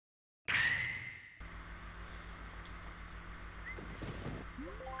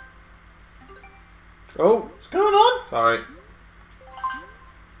Oh! What's going on? Sorry.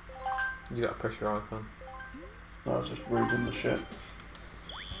 You got a pressure icon. No, I was just reading the shit.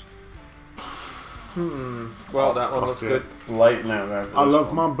 Well, that one looks good. Late now, though. I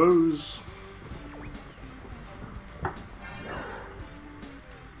love my booze.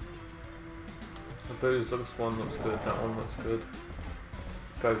 The booze looks good, that one looks good.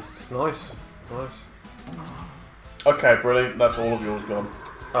 Ghosts, nice. Nice. Okay, brilliant. That's all of yours gone.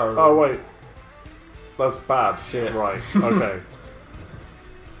 Oh, wait. That's bad. Shit. Right, okay.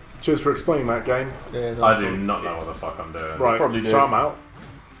 Cheers for explaining that game. Yeah, nice I do one. not know what the fuck I'm doing. Right, probably so do. I'm out.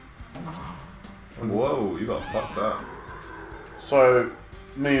 Whoa, you got fucked up. So,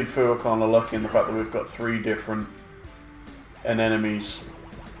 me and Fu are kind of lucky in the fact that we've got 3 different enemies.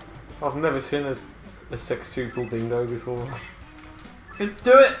 I've never seen a sextuple dingo before. Do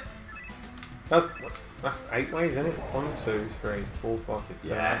it! That's 8 ways, isn't it? 1, 2, 3, 4, 5, 6,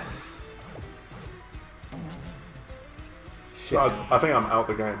 7. Yes. Shit. So I think I'm out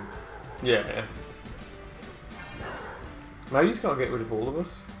the game. Yeah. Maybe he's got to get rid of all of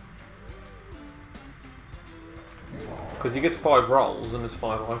us. Because he gets 5 rolls and there's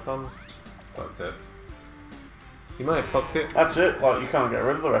 5 icons. Fucked it. You may have fucked it. That's it. Like, you can't get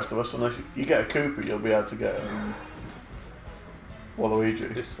rid of the rest of us unless you get a Koopa. You'll be able to get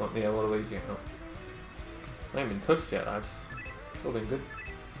Waluigi. Just want the Waluigi out. I ain't been touched yet, lads. It's all been good.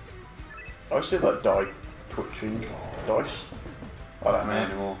 I see that die twitching dice. I don't know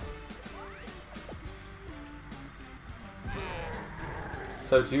Max. anymore.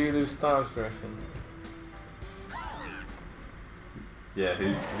 So do you lose stars, do you reckon? Yeah,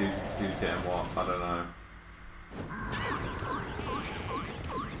 who's getting what? I don't know.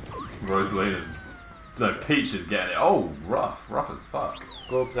 Rosalina's... No, Peach is getting it. Oh, rough as fuck.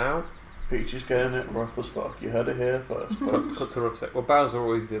 Glob's out. Peach is getting it rough as fuck. You heard it here first. Cut to rough sex. Well, Bowser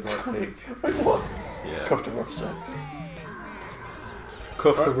always did like Peach. Wait, what? Yeah. Cuff to rough sex.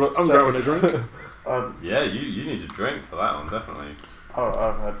 Cuff to rough I'm sex. grabbing a drink. Yeah, you need a drink for that one, definitely. I've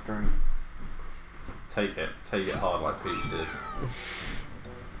had a drink. Take it hard like Peach did.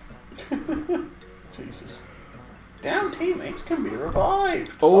 Jesus. Down teammates can be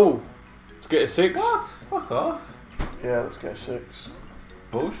revived. Oh! Let's get a 6. What? Fuck off. Yeah, let's get 6.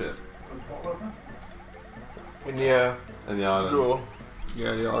 Bullshit. In the In the island. draw.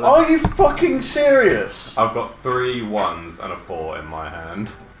 Yeah, the island. Are you fucking serious? I've got 3 1s and a 4 in my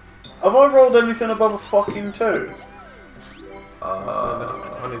hand. Have I rolled anything above a fucking 2?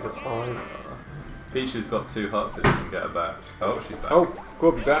 I need a 5. Peach has got 2 hearts if you can get her back. Oh, she's back. Oh,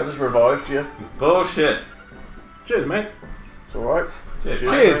 go be I back. just revived you. It's bullshit. Cheers, mate. It's alright. Cheers,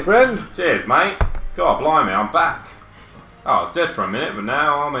 Cheers, mate. friend. Cheers, mate. God blimey, I'm back. Oh, I was dead for a minute, but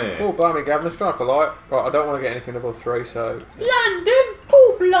now I'm here. Oh, blimey, Gavin, strike a light. Right, I don't want to get anything above 3, so... London,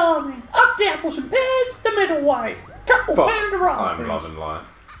 oh blimey. Up the apples and pears, the middle way. Couple Fuck. pound of I'm raspberries. loving life.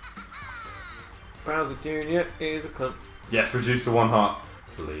 Bowser Jr. is a cunt. Yes, reduce to 1 heart.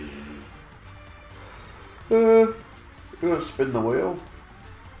 Please. You're gonna spin the wheel.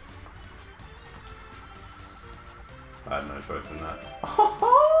 I had no choice in that.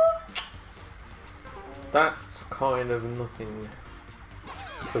 That's kind of nothing.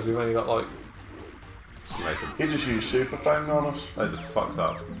 Because we've only got like... Mason, He just used Super Fang on us. I just fucked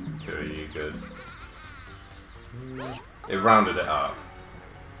up. 2 of you good. It rounded it up.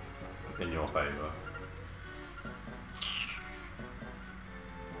 In your favour.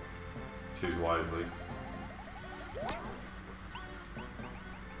 Choose wisely.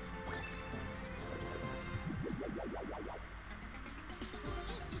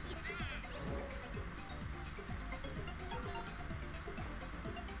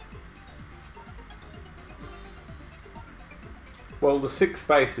 Well, the 6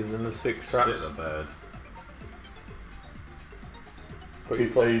 spaces and the 6 Shit traps. the bed. But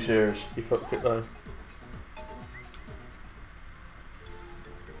Are you serious? you fucked it though.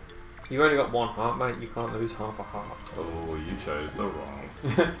 You've only got 1 heart, mate. You can't lose half a heart. Oh, you chose the wrong.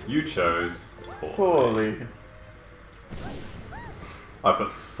 You chose poorly. Poorly. I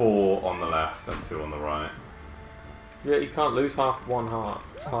put 4 on the left and 2 on the right. Yeah, you can't lose half of 1 heart.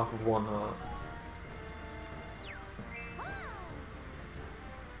 Half of 1 heart.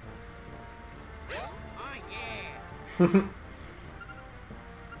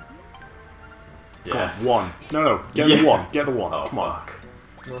 Yes. Come on, 1. No, get Yeah. the 1. Get the 1. Oh, Come on. fuck.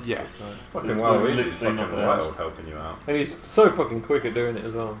 Yes. Fucking We're Waluigi's literally fucking nothing wild else. helping you out. And he's so fucking quick at doing it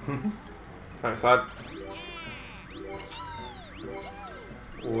as well. Thanks, lad.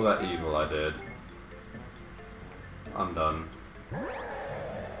 All that evil I did. Undone. You're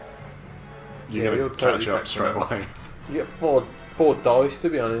Yeah, gonna you'll catch totally up catch straight him up. away. You get four dice, to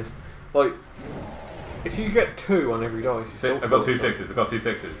be honest. Like, If you get 2 on every dice, you still I've got two close. sixes. I've got 2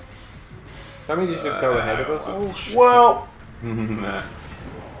 6s. That means you should go ahead of us. Oh, shit. Well, Nah.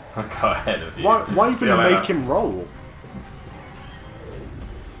 I'll go ahead of you. Why See even you later. make him roll?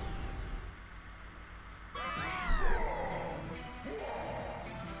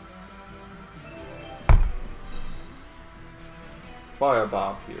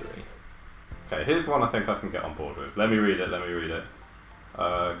 Firebar Fury. Okay, here's one I think I can get on board with. Let me read it.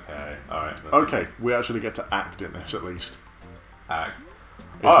 Okay, alright. Okay, we actually get to act in this at least. Act.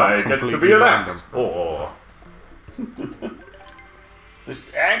 It's not I get to completely be an random. act. Or this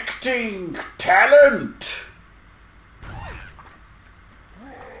acting talent.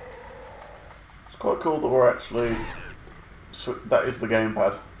 It's quite cool that we're actually. That is the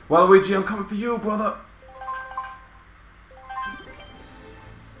gamepad. Waluigi, I'm coming for you, brother.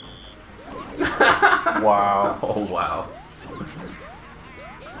 Wow. Oh wow.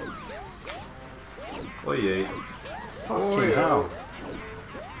 Oh yeah. Fucking yeah. hell.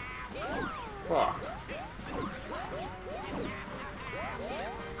 Fuck.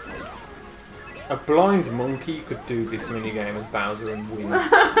 A blind monkey could do this minigame as Bowser and win.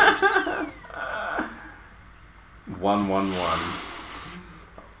 1-1-1.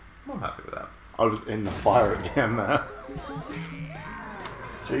 I'm happy with that. I was in the fire again there.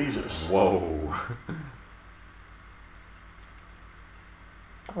 Jesus. Whoa.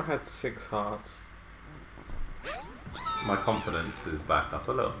 I had 6 hearts. My confidence is back up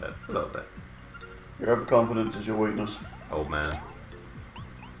a little bit. Your overconfidence is your weakness. Old man.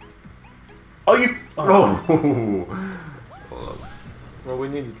 Oh, you. Oh. Close. Well, we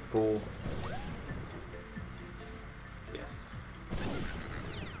needed 4. Yes.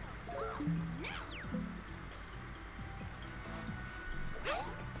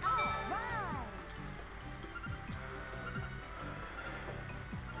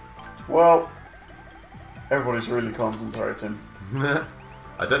 Well, everybody's really concentrating.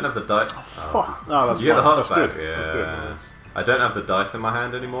 I don't have the dice. Fuck. No, that's You get the fine. heart That's attack. good. Yeah. That's good. Nice. I don't have the dice in my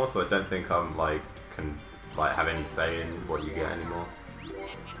hand anymore, so I don't think I'm like can like have any say in what you get anymore.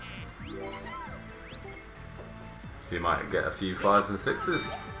 So you might get a few 5s and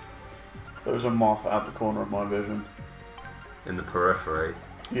 6s There was a moth at the corner of my vision. in the periphery.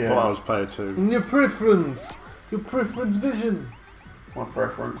 Yeah, Thought I was player 2. Your preference vision. my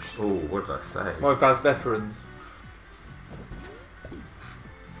preference. Oh, what did I say? My Vaz deferens.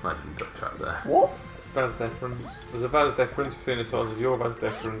 I didn't duck trap there. What? Vaz deferens. There's a Vaz deferens between the size of your Vaz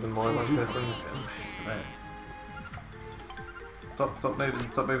deferens and my Vaz deferens. Oh shit, man. Stop moving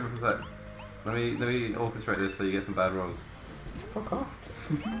for a sec. Let me orchestrate this so you get some bad rolls. Fuck off.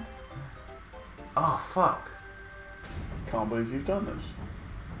 Oh fuck. Can't believe you've done this.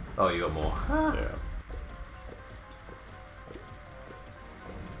 Oh, you got more. Yeah.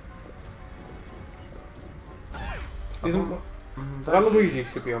 Isn't Waluigi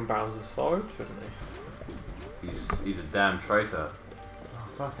should be on Bowser's side, shouldn't he? He's a damn traitor. Oh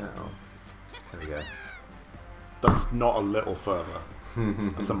fucking hell. There we go. That's not a little further.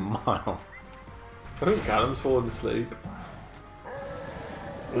 That's a mile. I think Callum's fallen asleep.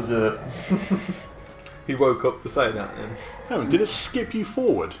 Was it? He woke up to say that then. Hang on, did it skip you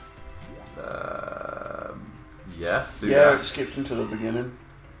forward? Yes. Do Yeah, that. it skipped into the beginning.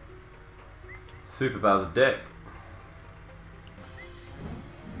 Super Bowser dick.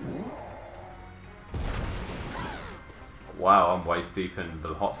 Wow, I'm waist deep in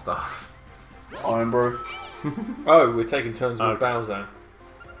the hot stuff. Iron Bro. Oh, we're taking turns with Okay. Bowser.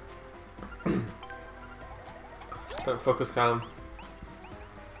 Don't fuck us, Callum.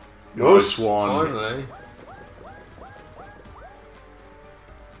 Nice one. Finally.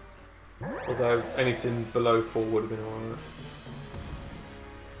 Although anything below 4 would have been alright.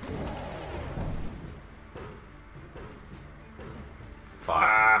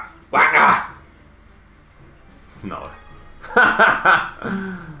 Fuck. Wanga! No.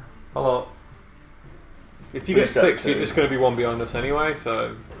 Hello. If you get Who's got 6, you're 2? just going to be one behind us anyway,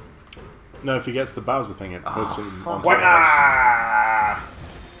 so... No, if he gets the Bowser thing, it puts him fuck. on top of us. Ah!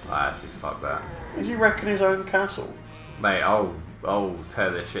 I actually fuck that. Is he wrecking his own castle? Mate, I'll tear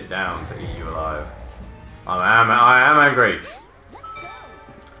this shit down to eat you alive. I am angry.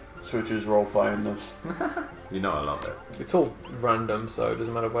 Switch is role playing this. You know I love it. It's all random, so it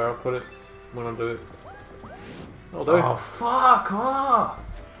doesn't matter where I put it when I do it. I'll do Oh it. fuck off!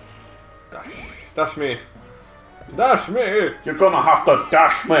 Dash. Dash me. Dash me! You're gonna have to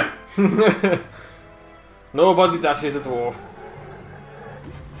dash me! Nobody dashes a dwarf.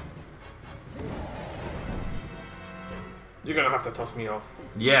 You're gonna have to toss me off.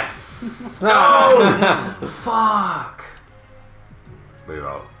 Yes! No! Fuck!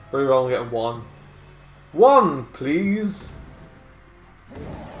 Reroll. Reroll and get a 1. 1, please.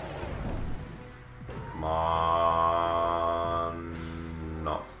 Come on.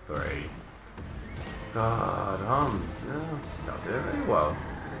 Not 3. God, I'm just not doing very well.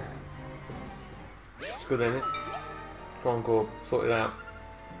 It's good, ain't it? Go on, Gorb. Sort it out.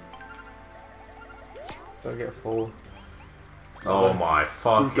 Don't get a 4. Oh my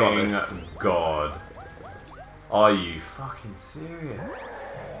fucking this. god. Are you fucking serious?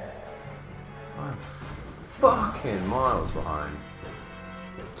 I'm fucking miles behind.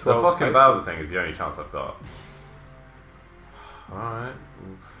 The 12 fucking spaces. Bowser thing is the only chance I've got. Alright.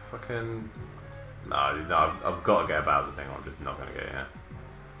 Fucking... No, I've got to get a Bowser thing, or I'm just not going to get it.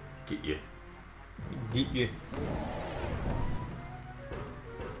 Get you. Get you.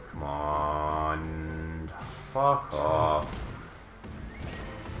 Come on. Fuck off.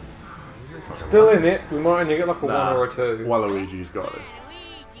 Still in it. We might only get like a 1 or a 2. Waluigi's got it.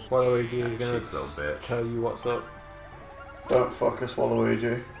 Waluigi is going Cheap little bitch. to tell you what's up. Don't fuck us,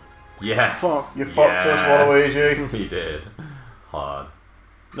 Waluigi. Yes! Fuck. You fucked us, Waluigi. He did. Hard.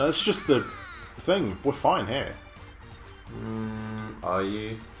 No, it's just the thing. We're fine here. Are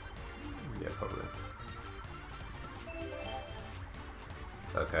you? Yeah, probably.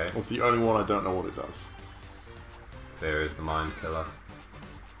 Okay. It's the only one I don't know what it does. Fear is the mind killer.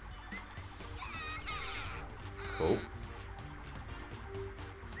 Cool.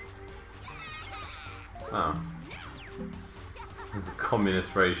 Oh. It's a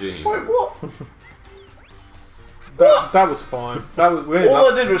communist regime. Wait, what? That was fine. That was weird.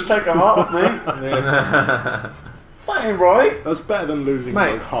 All I did was take a heart off me. Yeah. That ain't right. That's better than losing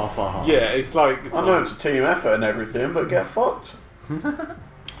Mate. like half our hearts. Yeah, it's like... It's I know it's a team effort and everything, but get fucked.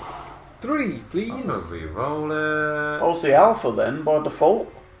 3, please. I'm gonna re-roll it. I was the alpha then, by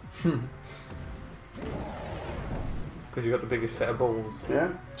default. Because you got the biggest set of balls.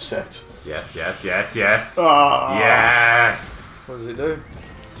 Yeah, set. Yes, yes, yes, yes. Ah. Yes. What does it do?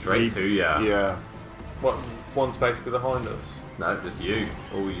 Straight to ya. Yeah. What? 1 space behind us. No, just you.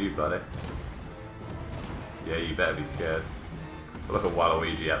 All you, buddy. Yeah, you better be scared. I feel like a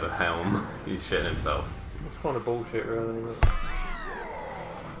Waluigi at the helm. He's shitting himself. It's kind of bullshit, really. Isn't it?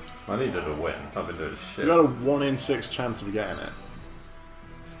 I needed a win. I've been doing shit. You got a 1 in 6 chance of getting it.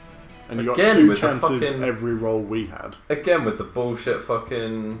 And you got Again, 2 with the chances fucking- every roll we had. Again with the bullshit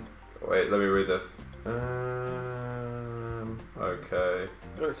fucking... Wait, let me read this. Okay.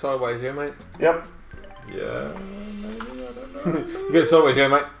 Got it sideways here, mate. Yep. Yeah. You got it sideways here,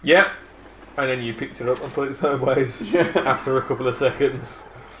 mate. Yep. And then you picked it up and put it sideways Yeah. after a couple of seconds.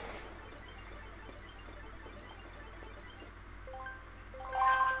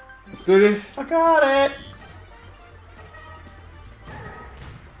 Let's do this. I got it.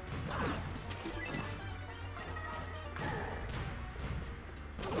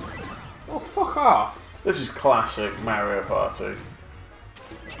 Oh, fuck off. This is classic Mario Party.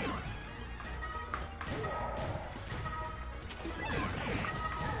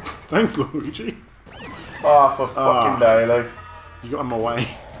 Thanks, Luigi. Ah, for fucking daily. You got him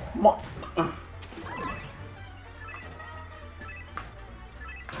away. Mo-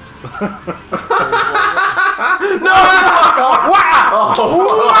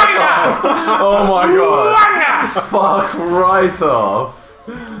 Oh my god. Fuck right off.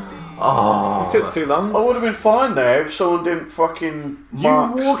 Oh. Took too long. I would have been fine there if someone didn't fucking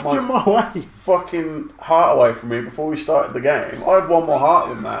mark You walked him away. fucking heart away from me before we started the game. I had 1 more heart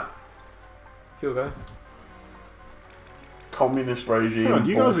than that. Here we go. Communist regime. Hang on,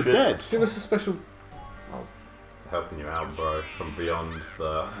 you guys are bullshit. dead. Give us a special... Helping you out, bro, from beyond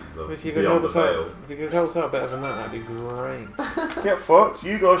the If you could help beyond the us out, veil. if you could help us out better than that, that'd be great. Get fucked.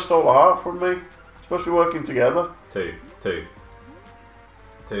 You guys stole a heart from me. Supposed to be working together. 2.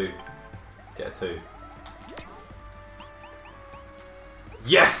 Get a 2.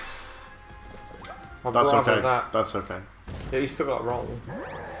 Yes! I'd That's rather okay. That. That's okay. Yeah, you still got a roll.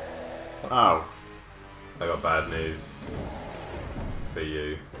 Oh. I got bad news for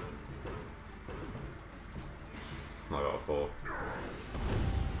you. I got a 4.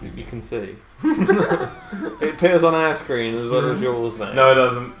 You can see. It appears on our screen as well as yours, mate. No, it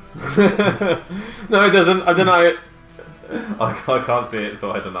doesn't. No, it doesn't. I deny it. I can't see it,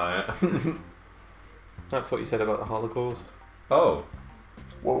 so I deny it. That's what you said about the Holocaust. Oh,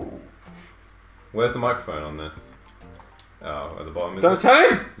 Whoa. where's the microphone on this? Oh, at the bottom. Is Don't it? tell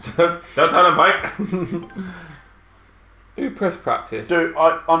him! Don't tell him, Mike! Who press practice? Dude,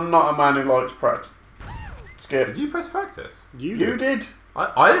 I'm not a man who likes practice. Skip. Did you press practice? You did?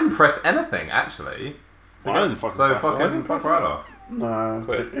 I didn't press anything, actually. I didn't fucking So press it. I fucking didn't fuck press right it. off. No,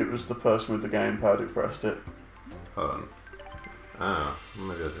 Quit. it was the person with the gamepad who pressed it. Hold on. Oh,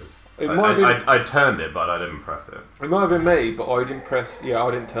 maybe I did. It might have been. I turned it, but I didn't press it. It might have been me, but I didn't press. Yeah,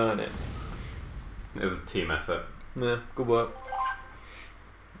 I didn't turn it. It was a team effort. Yeah, good work.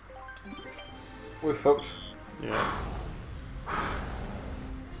 We're fucked. Yeah.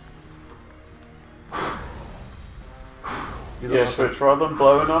 You Yeah, like Switch, rather than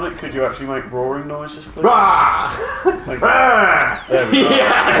blowing on it, could you actually make roaring noises, please? Like, there we go.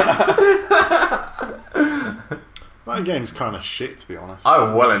 Yes! That game's kind of shit, to be honest.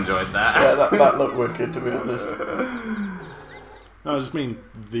 I well enjoyed that. Yeah, that looked wicked, to be honest. No, I just mean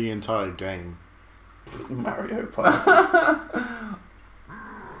the entire game. Mario Party.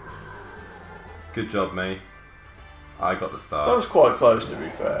 Good job, mate. I got the start. That was quite close, to be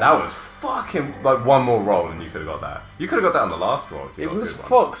fair. That was fucking like one more roll and you could have got that. You could have got that on the last roll if you It got was a good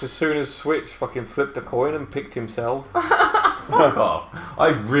one. fucked as soon as Switch fucking flipped a coin and picked himself. Fuck off. I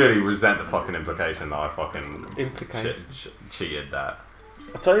really resent the fucking implication that I fucking Implication. cheated that.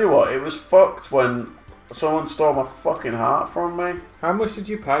 I tell you what, it was fucked when someone stole my fucking heart from me. How much did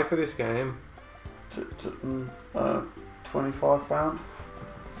you pay for this game? £25.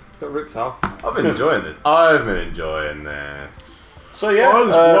 Got ripped off. I've been enjoying this. I've been enjoying this. So yeah, I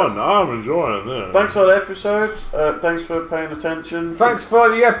just won. I'm enjoying this. thanks for the episode. Thanks for paying attention. Thanks for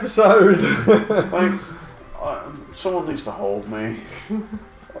the episode. Thanks. Someone needs to hold me.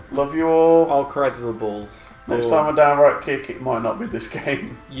 Love you all. I'll credit the balls. Next time a downright kick, it might not be this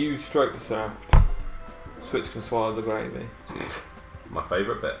game. You stroke the shaft. Switch can swallow the gravy. My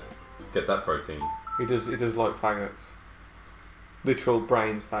favourite bit. Get that protein. He does like faggots. Literal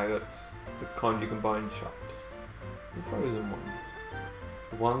brains faggots. The kind you can buy in shops. The frozen ones.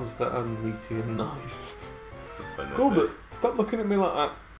 The ones that are meaty and nice. But Cool, but stop looking at me like that.